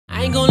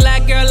I ain't gonna lie,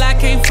 girl, I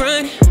can't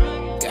front.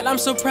 Girl, I'm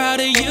so proud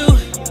of you.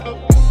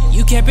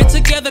 You kept it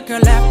together,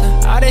 girl,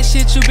 after all that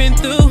shit you been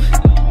through.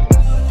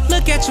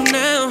 Look at you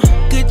now,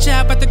 good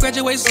job at the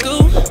graduate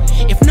school.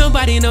 If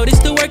nobody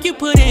noticed the work you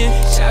put in,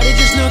 shawty,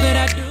 just know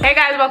that I do. Hey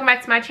guys, welcome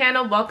back to my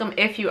channel. Welcome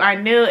if you are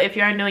new. If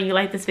you are new and you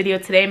like this video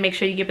today, make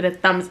sure you give it a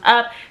thumbs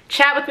up.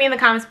 Chat with me in the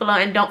comments below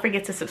and don't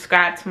forget to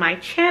subscribe to my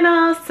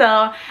channel.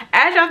 So,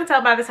 as y'all can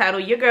tell by the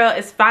title, your girl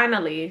is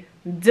finally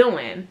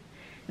doing.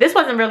 This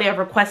wasn't really a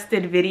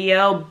requested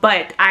video,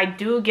 but I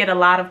do get a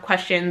lot of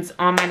questions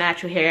on my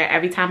natural hair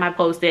every time I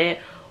post it.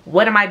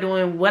 What am I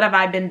doing? What have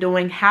I been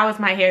doing? How is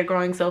my hair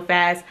growing so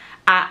fast?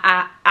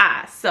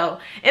 So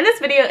in this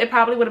video, it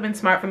probably would have been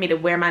smart for me to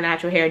wear my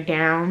natural hair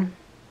down.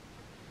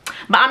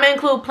 But I'm gonna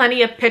include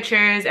plenty of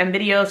pictures and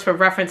videos for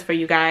reference for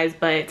you guys.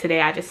 But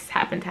today I just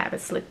happen to have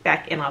it slicked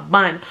back in a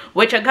bun,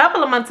 which a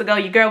couple of months ago,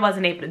 your girl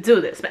wasn't able to do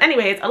this. But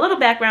anyways, a little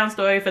background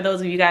story for those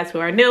of you guys who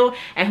are new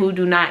and who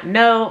do not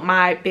know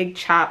my big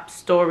chop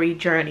story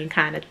journey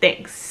kind of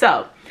thing.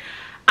 So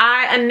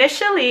I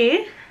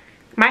initially,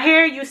 my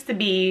hair used to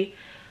be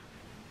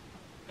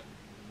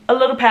a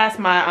little past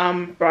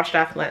my bra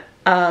strap.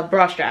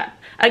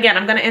 Again,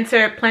 I'm gonna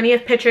insert plenty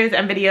of pictures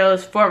and videos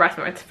for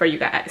reference for you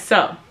guys.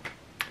 So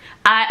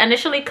I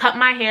initially cut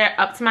my hair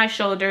up to my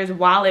shoulders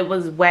while it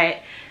was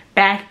wet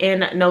back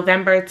in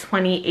November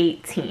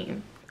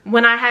 2018.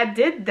 When I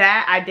did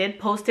that, I did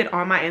post it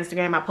on my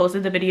Instagram. I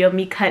posted the video of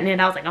me cutting it.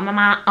 I was like, oh my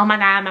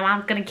god, my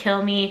mom's gonna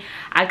kill me.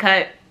 I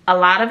cut a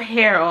lot of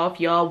hair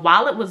off, y'all,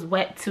 while it was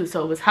wet too,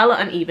 so it was hella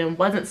uneven,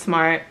 wasn't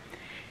smart.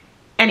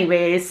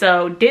 Anyways,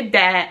 so did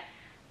that.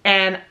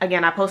 And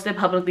again, I posted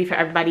publicly for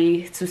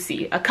everybody to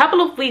see. A couple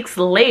of weeks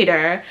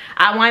later,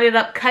 I winded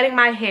up cutting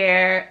my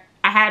hair.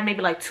 I had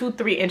maybe like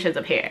 2-3 inches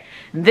of hair.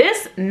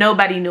 This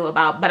nobody knew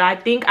about, but I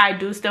think I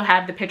do still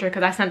have the picture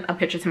because I sent a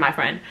picture to my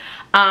friend.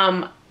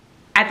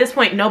 At this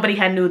point, nobody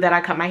had knew that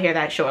I cut my hair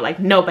that short. Like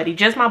nobody,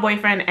 just my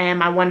boyfriend and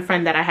my one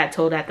friend that I had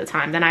told at the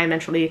time. Then I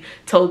eventually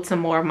told some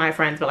more of my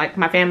friends, but like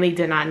my family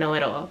did not know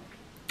at all.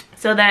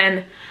 So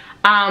then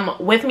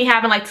with me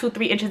having like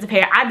 2-3 inches of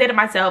hair, I did it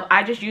myself.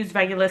 I just used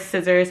regular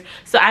scissors,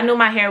 so I knew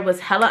my hair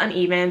was hella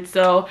uneven.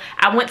 So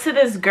I went to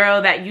this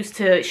girl that used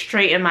to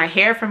straighten my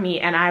hair for me,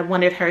 and I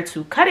wanted her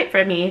to cut it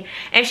for me,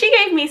 and she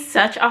gave me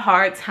such a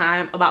hard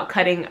time about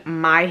cutting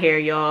my hair,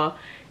 y'all.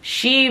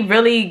 She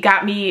really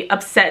got me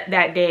upset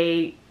that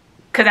day,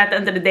 because at the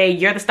end of the day,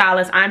 you're the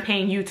stylist. I'm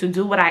paying you to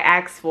do what I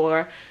asked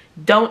for.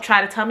 Don't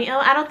try to tell me, oh,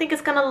 I don't think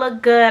it's gonna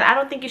look good. I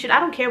don't think you should.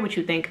 I don't care what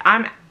you think.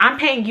 I'm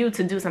paying you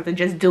to do something.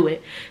 Just do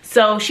it.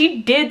 So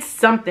she did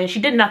something. She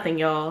did nothing,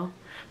 y'all,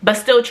 but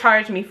still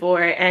charged me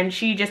for it. And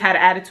she just had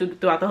an attitude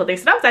throughout the whole thing.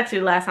 So that was actually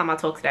the last time I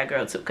talked to that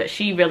girl too, because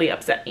she really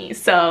upset me.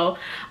 So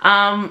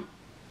I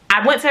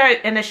went to her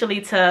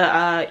initially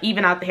to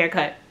even out the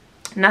haircut.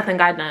 Nothing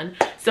got done.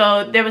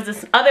 So there was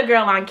this other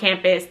girl on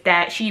campus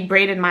that she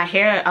braided my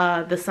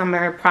hair the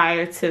summer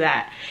prior to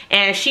that,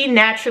 and she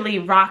naturally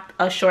rocked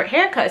a short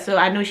haircut, so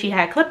I knew she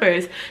had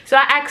clippers. So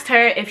I asked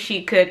her if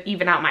she could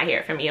even out my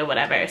hair for me or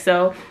whatever.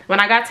 So when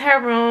I got to her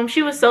room,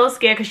 she was so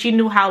scared because she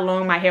knew how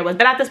long my hair was.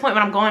 But at this point,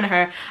 when I'm going to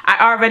her,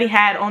 I already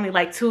had only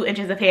like 2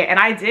 inches of hair, and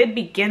I did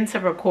begin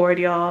to record,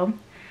 y'all.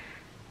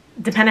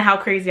 Depending how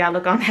crazy I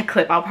look on that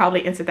clip, I'll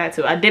probably insert that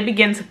too. I did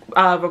begin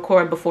to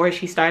record before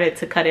she started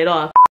to cut it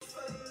off.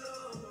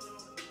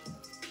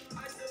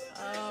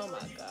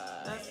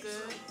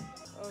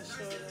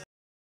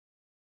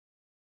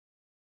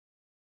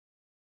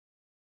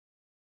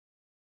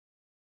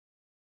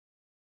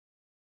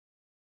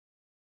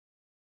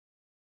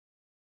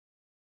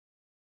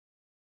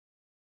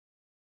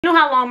 Knew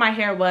how long my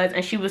hair was,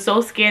 and she was so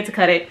scared to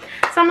cut it.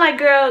 So I'm like,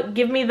 girl,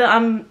 give me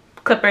the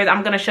clippers.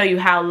 I'm gonna show you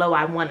how low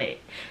I want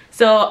it.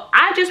 So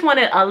I just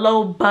wanted a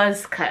low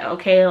buzz cut,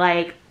 okay?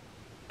 Like,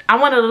 I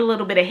wanted a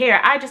little bit of hair.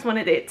 I just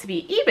wanted it to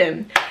be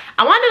even.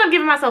 I wound up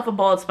giving myself a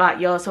bald spot,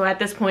 y'all. So at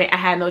this point, I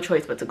had no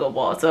choice but to go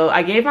bald. So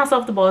I gave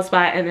myself the bald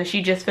spot, and then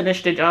she just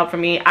finished the job for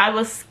me. I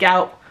was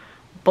scalp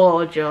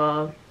bald,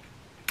 y'all.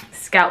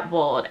 Scalp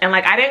bald. And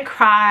like, I didn't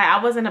cry.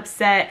 I wasn't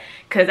upset,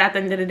 because at the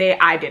end of the day,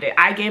 I did it.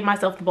 I gave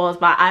myself the bald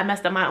spot. I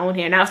messed up my own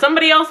hair. Now if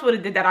somebody else would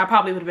have did that, I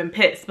probably would have been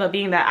pissed, but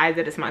being that I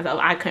did it myself,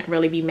 I couldn't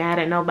really be mad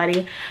at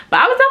nobody. But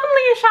I was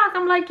definitely in shock.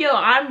 I'm like, yo,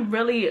 I'm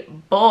really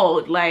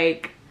bald,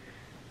 like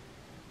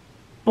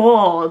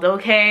bald,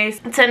 okay?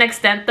 To an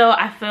extent though,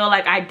 I feel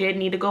like I did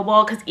need to go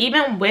bald, because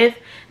even with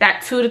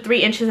that 2 to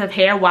 3 inches of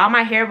hair, while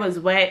my hair was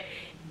wet,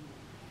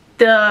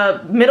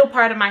 the middle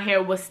part of my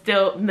hair was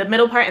still, the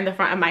middle part and the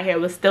front of my hair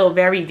was still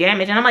very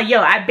damaged. And I'm like, yo,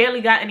 I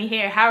barely got any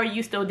hair. How are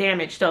you still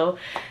damaged? So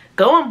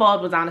going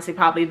bald was honestly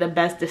probably the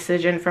best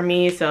decision for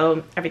me.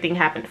 So everything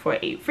happened for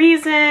a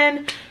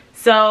reason.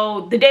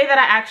 So the day that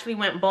I actually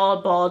went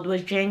bald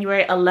was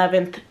January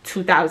 11th,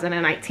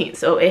 2019.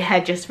 So it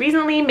had just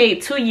recently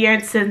made 2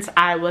 years since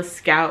I was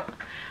scalp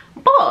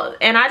bald.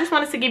 And I just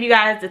wanted to give you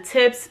guys the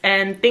tips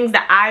and things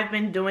that I've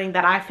been doing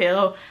that I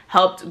feel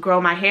helped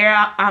grow my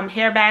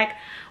hair back.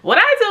 What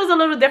I do is a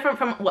little different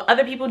from what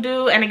other people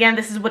do, and again,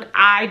 this is what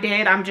I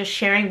did. I'm just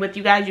sharing with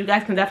you guys. You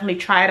guys can definitely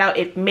try it out.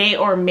 It may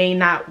or may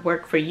not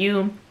work for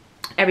you.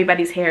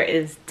 Everybody's hair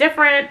is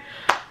different,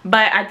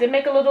 but I did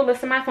make a little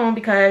list on my phone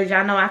because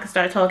y'all know I can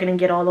start talking and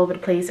get all over the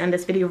place, and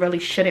this video really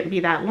shouldn't be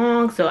that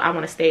long, so I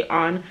want to stay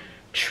on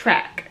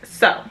track.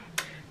 So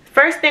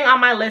first thing on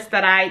my list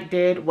that I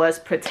did was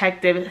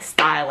protective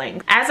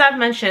styling. As I've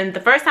mentioned, the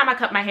first time I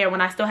cut my hair,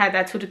 when I still had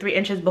that 2 to 3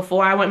 inches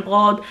before I went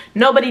bald,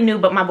 nobody knew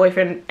but my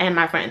boyfriend and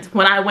my friends.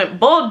 When I went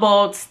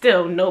bald,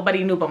 still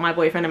nobody knew but my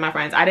boyfriend and my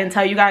friends. I didn't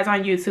tell you guys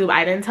on YouTube.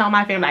 I didn't tell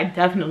my family. I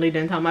definitely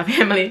didn't tell my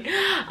family.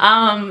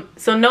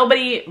 So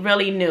nobody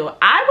really knew.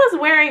 I was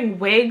wearing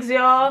wigs,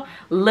 y'all,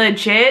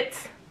 legit,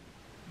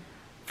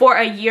 for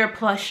a year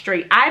plus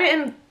straight. I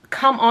didn't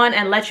come on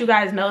and let you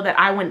guys know that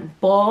I went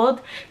bald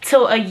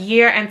till a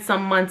year and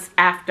some months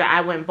after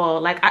I went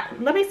bald. Like,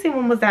 let me see,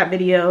 when was that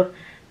video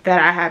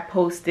that I had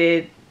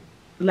posted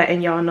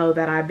letting y'all know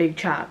that I big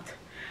chopped?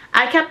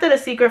 I kept it a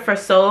secret for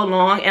so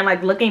long, and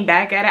like looking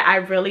back at it, I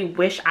really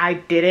wish I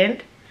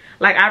didn't.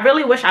 Like, I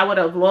really wish I would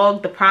have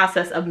vlogged the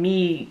process of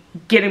me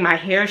getting my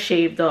hair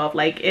shaved off.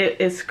 Like, it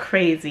is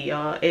crazy,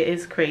 y'all. It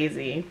is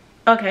crazy.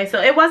 Okay,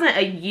 so it wasn't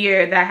a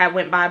year that had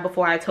went by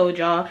before I told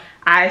y'all.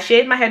 I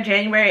shaved my hair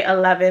January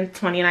 11th,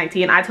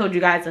 2019. I told you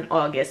guys in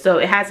August, so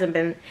it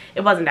wasn't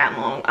that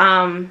long.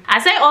 I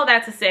say all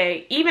that to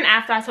say, even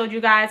after I told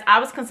you guys, I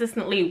was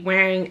consistently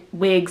wearing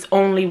wigs,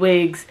 only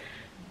wigs,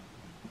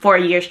 for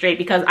a year straight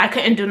because I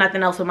couldn't do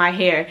nothing else with my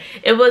hair.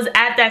 It was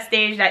at that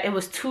stage that it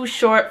was too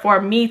short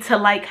for me to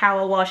like how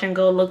a wash and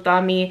go looked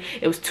on me.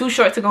 It was too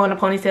short to go in a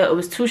ponytail. It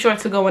was too short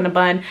to go in a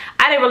bun.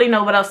 I didn't really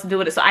know what else to do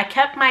with it, so I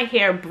kept my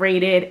hair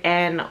braided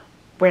and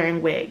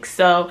wearing wigs.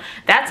 So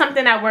that's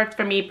something that worked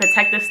for me,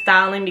 protective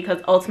styling,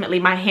 because ultimately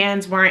my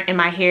hands weren't in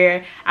my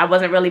hair. I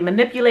wasn't really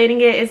manipulating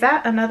it. Is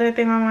that another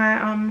thing on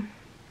my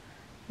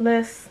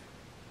list?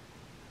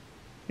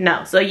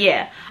 No. So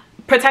yeah,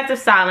 protective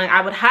styling,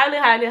 I would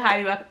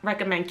highly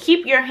recommend.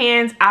 Keep your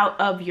hands out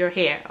of your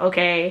hair,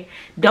 okay?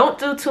 Don't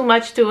do too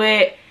much to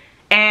it.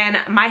 And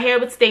my hair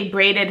would stay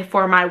braided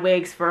for my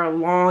wigs for a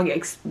long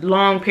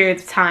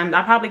periods of time.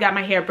 I probably got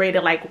my hair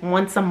braided like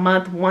once a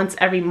month, once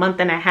every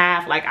month and a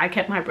half. Like, I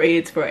kept my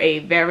braids for a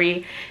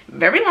very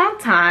long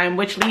time,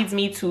 which leads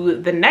me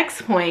to the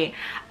next point.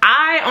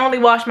 I only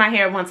wash my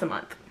hair once a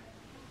month.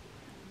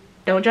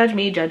 Don't judge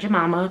me, judge your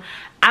mama.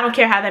 I don't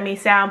care how that may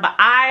sound, but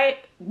I,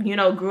 you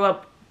know, grew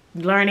up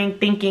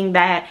thinking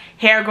that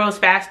hair grows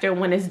faster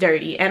when it's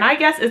dirty, and I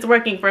guess it's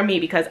working for me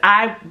because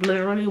I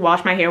literally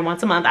wash my hair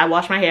once a month. I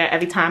wash my hair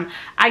every time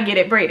I get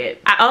it braided.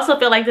 I also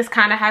feel like this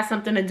kind of has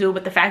something to do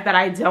with the fact that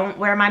I don't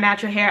wear my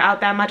natural hair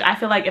out that much. I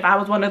feel like if I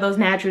was one of those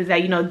naturals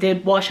that, you know,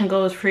 did wash and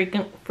goes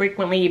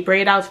frequently,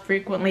 braid outs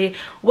frequently,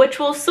 which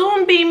will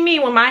soon be me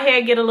when my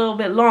hair get a little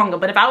bit longer,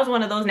 but if I was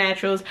one of those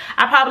naturals,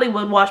 I probably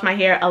would wash my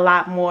hair a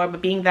lot more.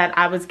 But being that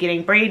I was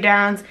getting braid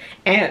downs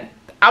and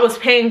I was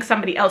paying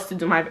somebody else to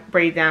do my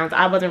braid downs,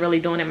 I wasn't really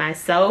doing it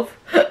myself.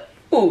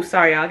 Ooh,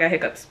 sorry y'all, I got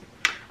hiccups.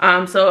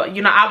 So,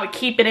 you know, I would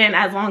keep it in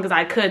as long as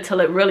I could till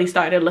it really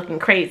started looking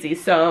crazy.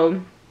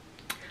 So,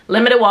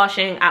 limited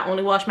washing. I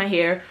only wash my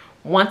hair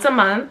once a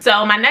month.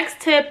 So my next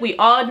tip, we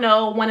all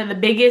know one of the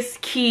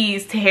biggest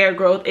keys to hair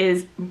growth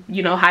is,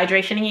 you know,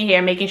 hydration in your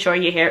hair, making sure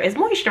your hair is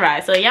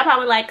moisturized. So y'all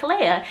probably like,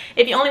 Khalayha,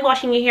 if you're only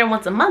washing your hair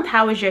once a month,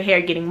 how is your hair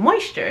getting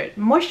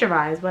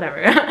moisturized,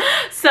 whatever.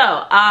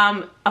 So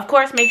of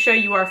course, make sure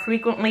you are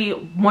frequently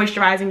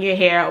moisturizing your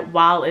hair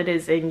while it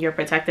is in your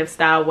protective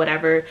style,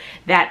 whatever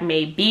that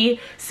may be.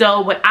 So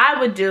what I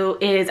would do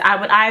is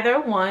I would either,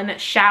 one,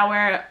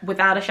 shower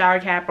without a shower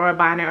cap or a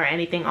bonnet or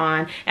anything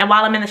on, and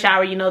while I'm in the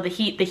shower, you know, the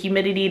heat, the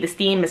humidity, the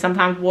steam, and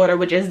sometimes water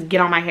would just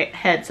get on my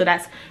head, so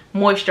that's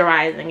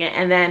moisturizing it.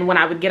 And then when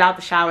I would get out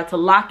the shower,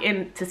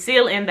 to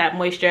seal in that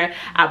moisture,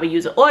 I would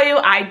use an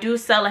oil. I do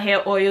sell a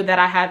hair oil that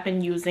I have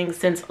been using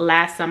since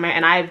last summer,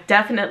 and I've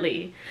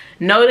definitely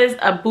noticed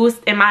a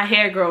boost in my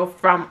hair growth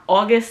from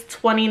August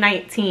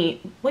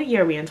 2019. What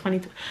year are we in?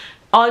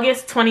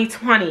 August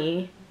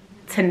 2020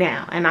 to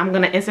now. And I'm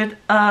gonna insert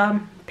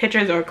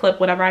pictures or a clip,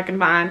 whatever I can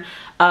find,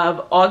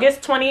 of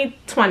August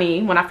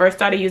 2020 when I first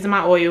started using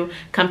my oil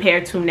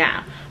compared to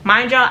now.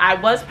 Mind y'all, I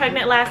was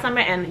pregnant last summer,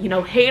 and you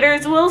know,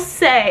 haters will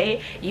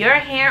say your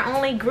hair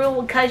only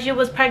grew because you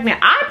was pregnant.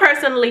 I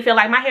personally feel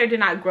like my hair did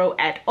not grow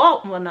at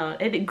all. Well, no,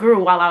 it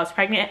grew while I was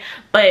pregnant,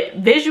 but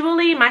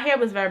visually my hair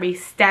was very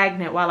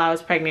stagnant while I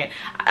was pregnant.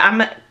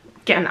 I'm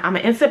gonna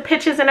insert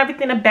pictures and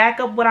everything to back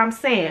up what I'm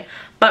saying,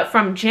 but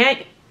from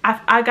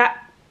I got,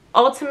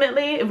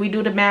 ultimately, if we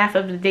do the math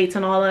of the dates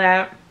and all of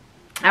that,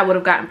 I would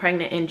have gotten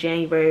pregnant in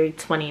January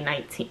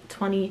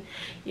 2019.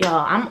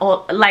 Y'all, I'm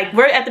all like,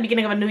 we're at the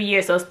beginning of a new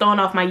year, so it's throwing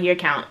off my year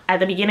count. At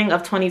the beginning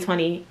of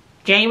 2020,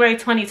 January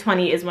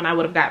 2020 is when I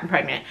would have gotten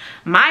pregnant.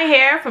 My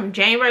hair from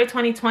January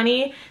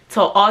 2020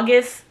 till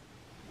August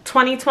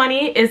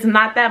 2020 is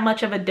not that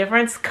much of a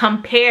difference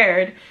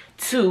compared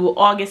to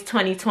August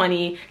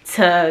 2020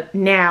 to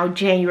now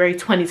January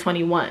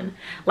 2021.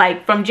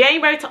 Like from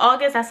January to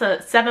August, that's a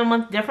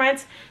 7-month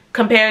difference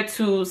compared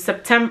to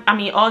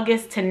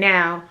August to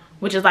now,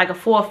 which is like a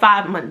 4 or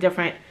 5 month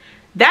difference.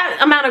 That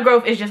amount of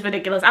growth is just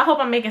ridiculous. I hope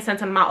I'm making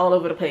sense and I'm not all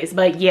over the place.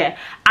 But yeah,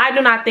 I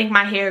do not think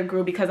my hair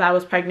grew because I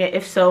was pregnant.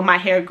 If so, my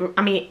hair grew,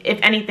 if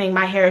anything,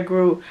 my hair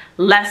grew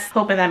less.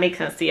 Hoping that makes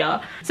sense to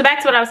y'all. So back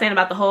to what I was saying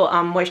about the whole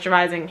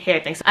moisturizing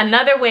hair thing. So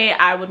another way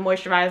I would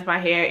moisturize my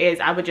hair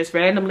is I would just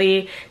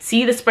randomly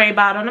see the spray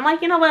bottle and I'm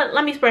like, you know what,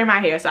 let me spray my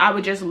hair. So I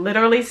would just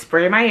literally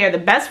spray my hair. The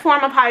best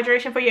form of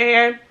hydration for your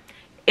hair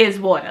is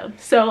water.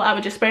 So I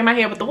would just spray my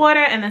hair with the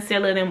water and then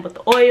seal it in with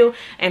the oil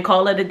and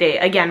call it a day.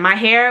 Again, my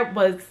hair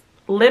was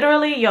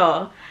literally,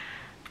 y'all,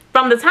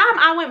 from the time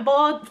I went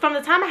bald, from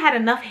the time I had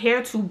enough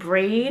hair to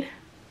braid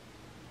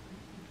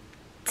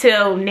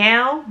till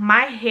now,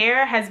 my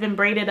hair has been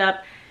braided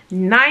up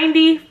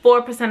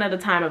 94% of the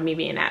time of me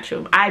being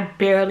natural. I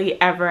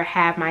barely ever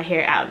have my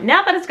hair out.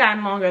 Now that it's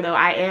gotten longer though,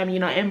 I am, you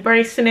know,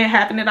 embracing it,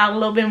 having it out a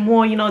little bit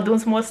more, you know, doing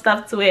some more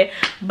stuff to it.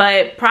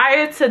 But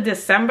prior to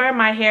December,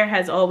 my hair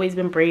has always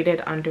been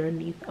braided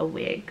underneath a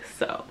wig.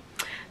 So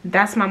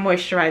that's my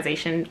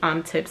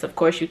moisturization tips. Of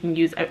course, you can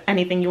use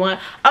anything you want.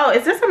 Oh,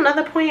 is this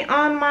another point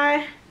on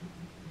my...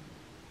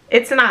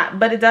 It's not,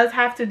 but it does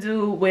have to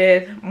do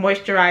with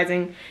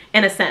moisturizing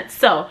in a sense.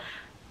 So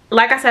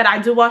like I said, I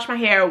do wash my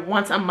hair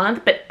once a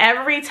month, but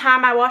every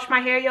time I wash my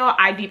hair, y'all,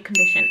 I deep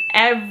condition.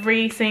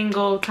 Every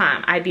single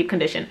time I deep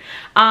condition.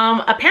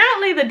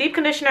 Apparently the deep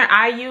conditioner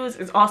I use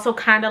is also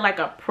kind of like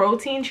a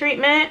protein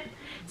treatment.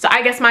 So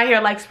I guess my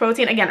hair likes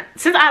protein. Again,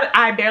 since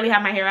I barely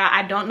have my hair out,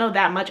 I don't know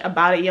that much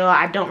about it, y'all.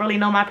 I don't really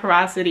know my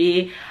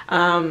porosity.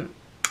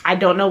 I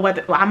don't know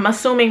what, I'm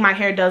assuming my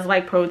hair does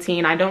like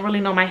protein. I don't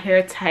really know my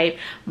hair type.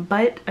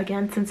 But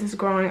again, since it's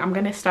growing, I'm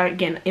going to start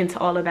getting into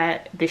all of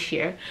that this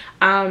year.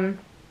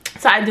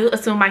 So I do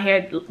assume my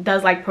hair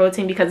does like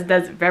protein because it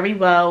does very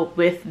well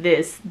with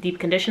this deep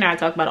conditioner. I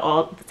talk about it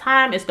all the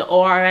time. It's the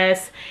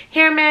ORS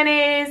hair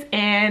mayonnaise,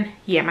 and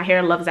yeah, my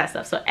hair loves that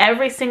stuff. So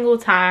every single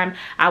time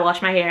I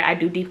wash my hair, I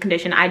do deep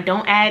condition. I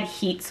don't add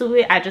heat to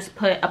it. I just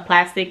put a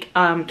plastic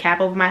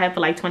cap over my head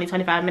for like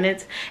 20-25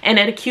 minutes and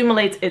it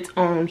accumulates its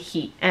own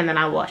heat, and then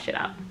I wash it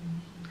out.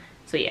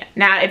 So yeah,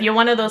 now if you're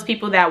one of those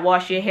people that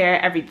wash your hair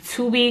every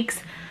 2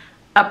 weeks,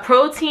 a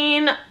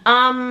protein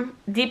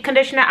deep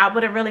conditioner I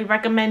wouldn't really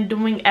recommend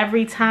doing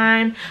every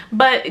time,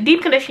 but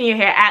deep condition your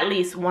hair at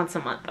least once a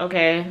month,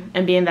 okay?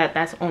 And being that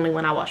that's only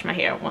when I wash my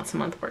hair, once a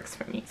month works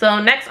for me. So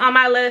next on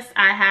my list,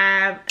 I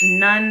have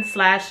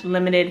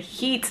none/limited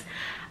heat.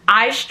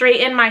 I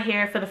straightened my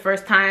hair for the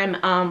first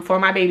time for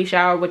my baby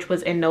shower, which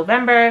was in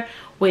November,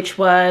 which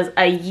was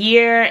a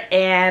year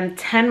and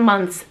 10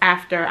 months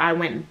after I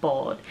went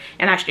bald.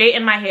 And I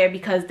straightened my hair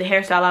because the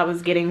hairstyle I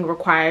was getting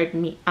required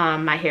me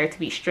my hair to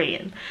be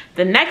straightened.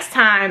 The next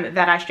time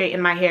that I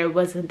straightened my hair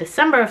was in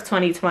December of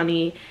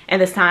 2020, and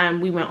this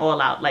time we went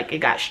all out. Like, it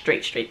got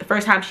straight. The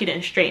first time she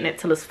didn't straighten it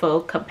till its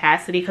full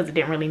capacity because it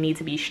didn't really need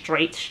to be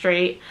straight.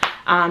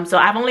 So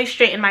I've only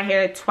straightened my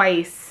hair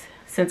twice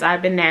since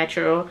I've been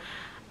natural.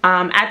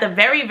 At the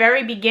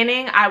very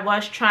beginning, I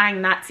was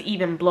trying not to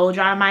even blow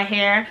dry my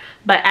hair,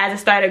 but as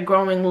it started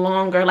growing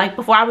longer, like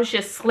before I was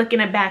just slicking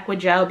it back with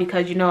gel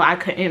because, you know, I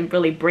couldn't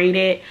really braid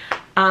it.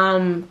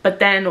 But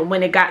then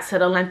when it got to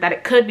the length that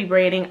it could be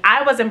braiding,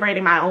 I wasn't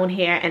braiding my own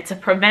hair, and to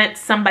prevent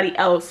somebody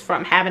else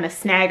from having to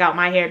snag out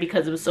my hair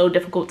because it was so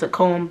difficult to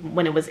comb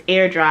when it was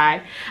air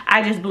dry,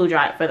 I just blew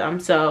dry it for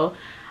them. So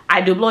I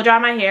do blow dry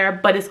my hair,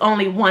 but it's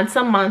only once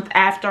a month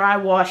after I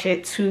wash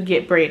it to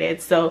get braided.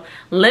 So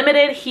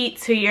limited heat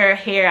to your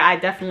hair, I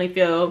definitely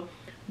feel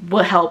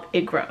will help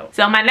it grow.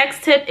 So my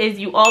next tip is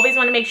you always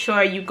want to make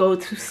sure you go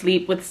to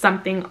sleep with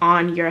something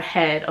on your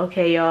head,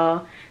 okay,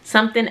 y'all?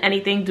 Something,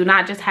 anything. Do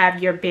not just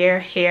have your bare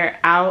hair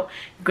out.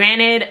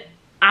 Granted,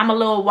 I'm a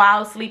little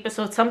wild sleeper,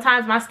 so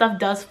sometimes my stuff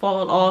does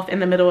fall off in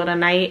the middle of the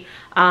night.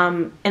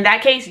 In that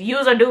case,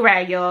 use a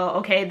do-rag, y'all,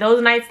 okay?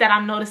 Those nights that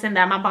I'm noticing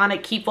that my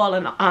bonnet keep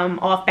falling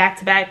off back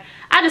to back,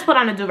 I just put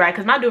on a do-rag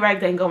because my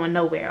do-rag ain't going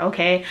nowhere,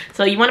 okay?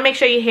 So you want to make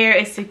sure your hair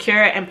is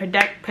secure and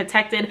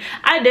protected.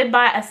 I did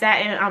buy a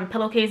satin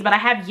pillowcase, but I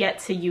have yet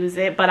to use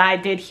it. But I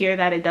did hear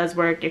that it does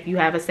work if you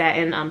have a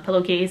satin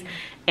pillowcase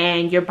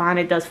and your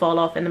bonnet does fall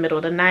off in the middle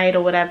of the night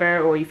or whatever,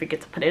 or you forget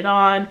to put it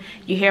on.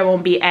 Your hair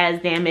won't be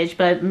as damaged,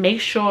 but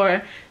make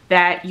sure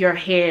that your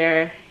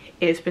hair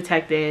is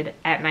protected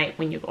at night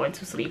when you're going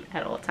to sleep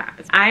at all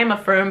times. I am a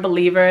firm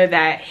believer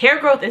that hair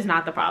growth is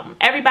not the problem.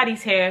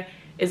 Everybody's hair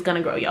is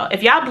gonna grow, y'all.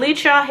 If y'all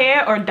bleach your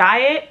hair or dye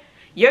it,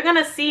 you're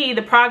gonna see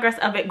the progress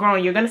of it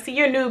growing. You're gonna see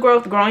your new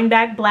growth growing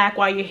back black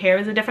while your hair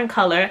is a different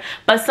color,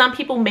 but some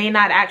people may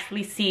not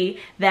actually see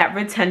that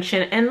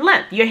retention and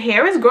length. Your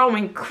hair is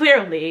growing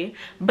clearly,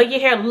 but your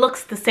hair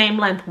looks the same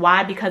length.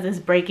 Why? Because it's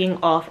breaking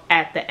off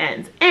at the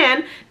ends.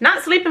 And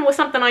not sleeping with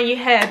something on your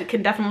head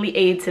can definitely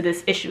aid to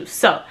this issue.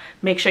 So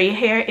make sure your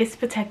hair is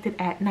protected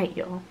at night,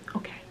 y'all.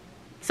 Okay.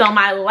 So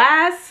my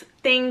last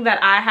thing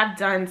that I have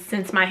done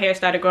since my hair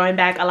started growing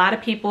back. A lot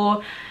of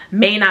people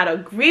may not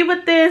agree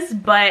with this,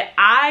 but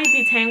I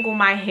detangle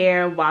my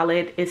hair while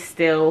it is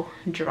still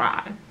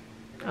dry,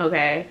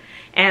 okay?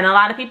 And a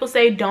lot of people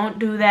say don't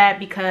do that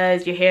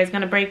because your hair is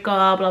gonna break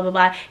up, blah blah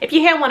blah. If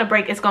your hair want to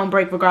break, it's gonna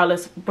break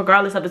regardless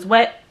if it's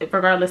wet,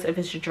 regardless if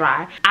it's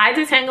dry. I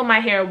detangle my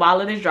hair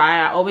while it is dry.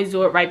 I always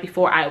do it right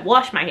before I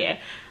wash my hair.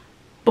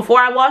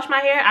 Before I wash my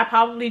hair, I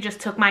probably just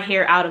took my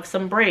hair out of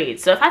some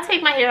braids. So if I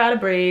take my hair out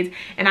of braids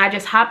and I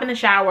just hop in the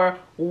shower,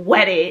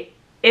 wet it,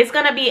 it's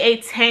gonna be a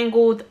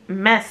tangled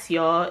mess,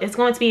 y'all. It's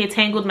going to be a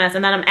tangled mess.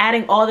 And then I'm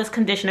adding all this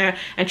conditioner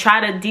and try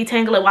to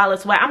detangle it while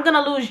it's wet. I'm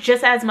gonna lose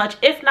just as much,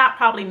 if not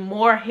probably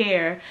more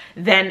hair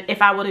than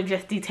if I would have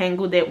just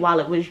detangled it while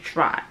it was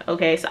dry,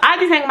 okay? So I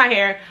detangle my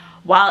hair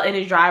while it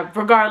is dry.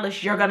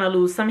 Regardless, you're gonna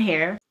lose some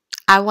hair.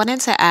 I wanted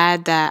to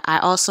add that I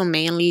also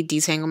mainly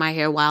detangle my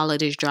hair while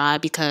it is dry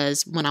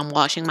because when I'm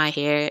washing my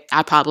hair,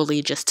 I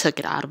probably just took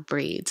it out of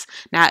braids.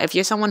 Now, if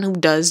you're someone who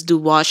does do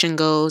wash and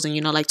goes and,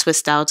 you know, like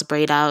twist outs,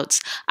 braid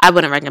outs, I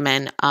wouldn't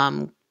recommend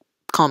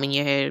combing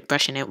your hair,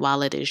 brushing it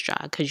while it is dry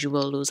because you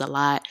will lose a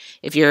lot.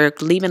 If you're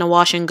leaving a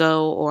wash and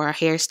go or a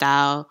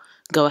hairstyle,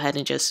 go ahead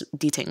and just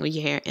detangle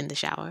your hair in the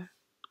shower.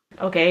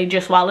 Okay,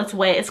 just while it's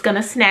wet, it's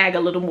gonna snag a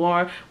little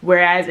more,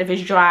 whereas if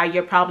it's dry,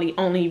 you're probably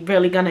only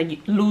really gonna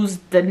lose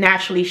the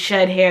naturally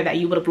shed hair that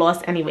you would have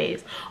lost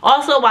anyways.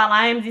 Also, while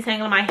I am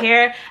detangling my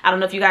hair, I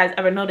don't know if you guys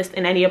ever noticed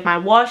in any of my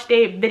wash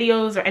day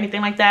videos or anything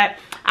like that,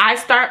 I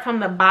start from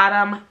the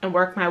bottom and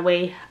work my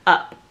way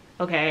up,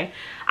 okay?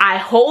 I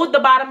hold the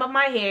bottom of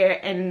my hair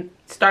and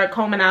start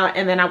combing out,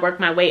 and then I work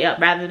my way up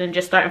rather than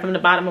just starting from the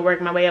bottom and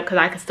working my way up, because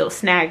I can still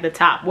snag the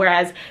top.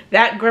 Whereas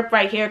that grip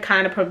right here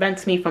kind of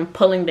prevents me from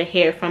pulling the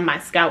hair from my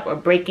scalp or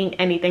breaking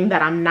anything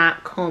that I'm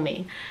not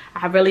combing.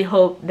 I really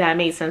hope that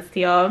made sense to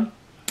y'all.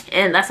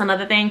 And that's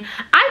another thing.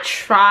 I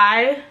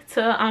try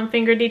to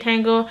finger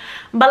detangle,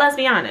 but let's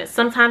be honest,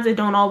 sometimes it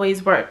don't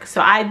always work. So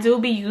I do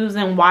be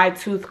using wide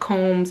tooth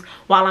combs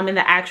while I'm in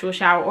the actual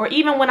shower, or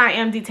even when I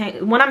am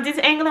detangling. When I'm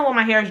detangling when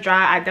my hair is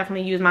dry, I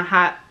definitely use my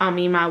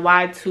my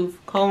wide tooth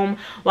comb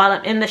while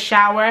I'm in the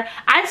shower.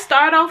 I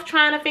start off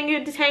trying to finger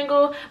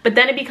detangle, but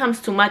then it becomes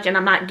too much and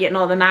I'm not getting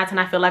all the knots, and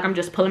I feel like I'm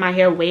just pulling my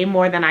hair way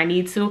more than I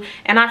need to.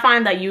 And I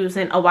find that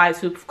using a wide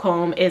tooth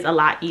comb is a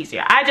lot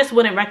easier. I just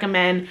wouldn't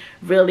recommend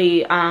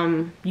really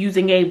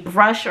using a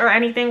brush or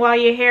anything while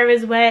your hair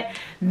is wet.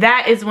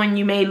 That is when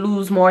you may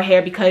lose more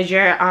hair because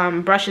your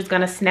brush is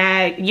gonna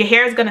snag, your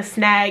hair is gonna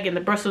snag in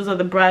the bristles of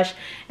the brush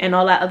and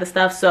all that other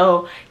stuff.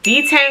 So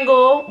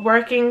detangle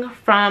working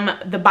from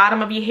the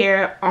bottom of your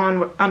hair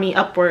on,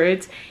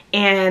 upwards.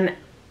 And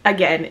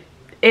again,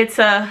 it's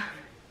a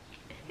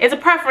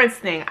preference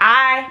thing.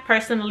 I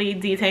personally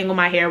detangle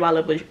my hair while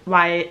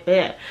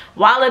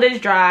it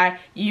is dry.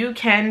 You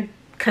can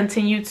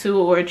continue to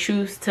or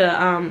choose to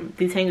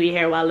detangle your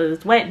hair while it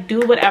is wet.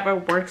 Do whatever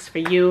works for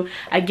you.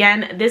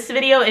 Again, this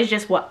video is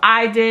just what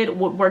I did,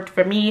 what worked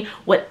for me,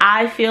 what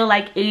I feel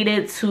like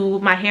aided to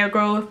my hair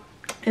growth.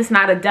 It's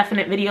not a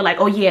definite video like,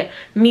 oh yeah,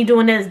 me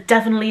doing this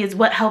definitely is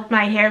what helped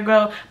my hair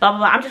grow, blah blah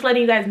blah. I'm just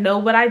letting you guys know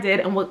what I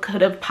did and what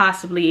could have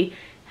possibly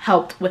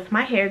helped with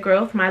my hair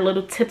growth, my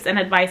little tips and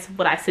advice of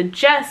what I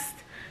suggest,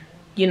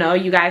 you know,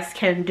 you guys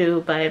can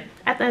do. But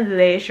at the end of the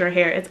day, it's your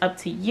hair, it's up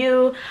to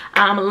you.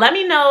 Let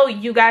me know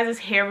you guys'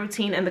 hair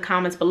routine in the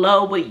comments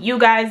below, what you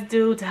guys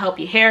do to help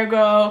your hair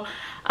grow.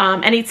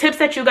 Any tips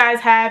that you guys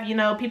have. You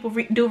know, people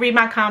do read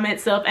my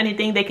comments, so if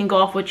anything, they can go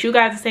off what you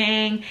guys are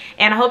saying.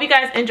 And I hope you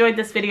guys enjoyed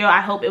this video.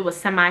 I hope it was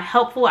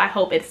semi-helpful. I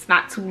hope it's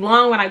not too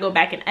long when I go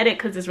back and edit,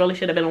 because this really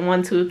should have been a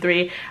 1, 2,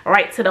 3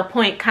 right to the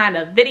point kind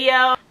of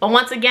video. But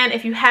once again,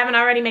 if you haven't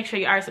already, make sure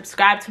you are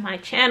subscribed to my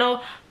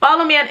channel.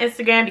 Follow me on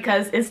Instagram,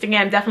 because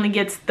Instagram definitely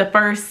gets the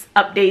first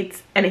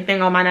updates,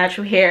 anything on my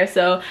natural hair.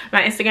 So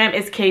my Instagram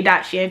is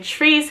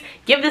k.shantrice.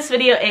 Give this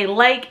video a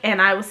like,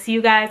 and I will see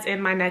you guys in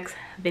my next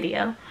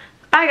video.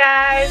 Bye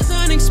guys. It's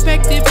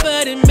unexpected,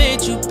 but it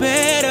made you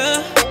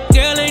better.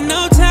 Girl, ain't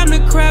no time to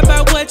cry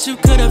about what you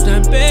could have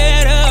done better.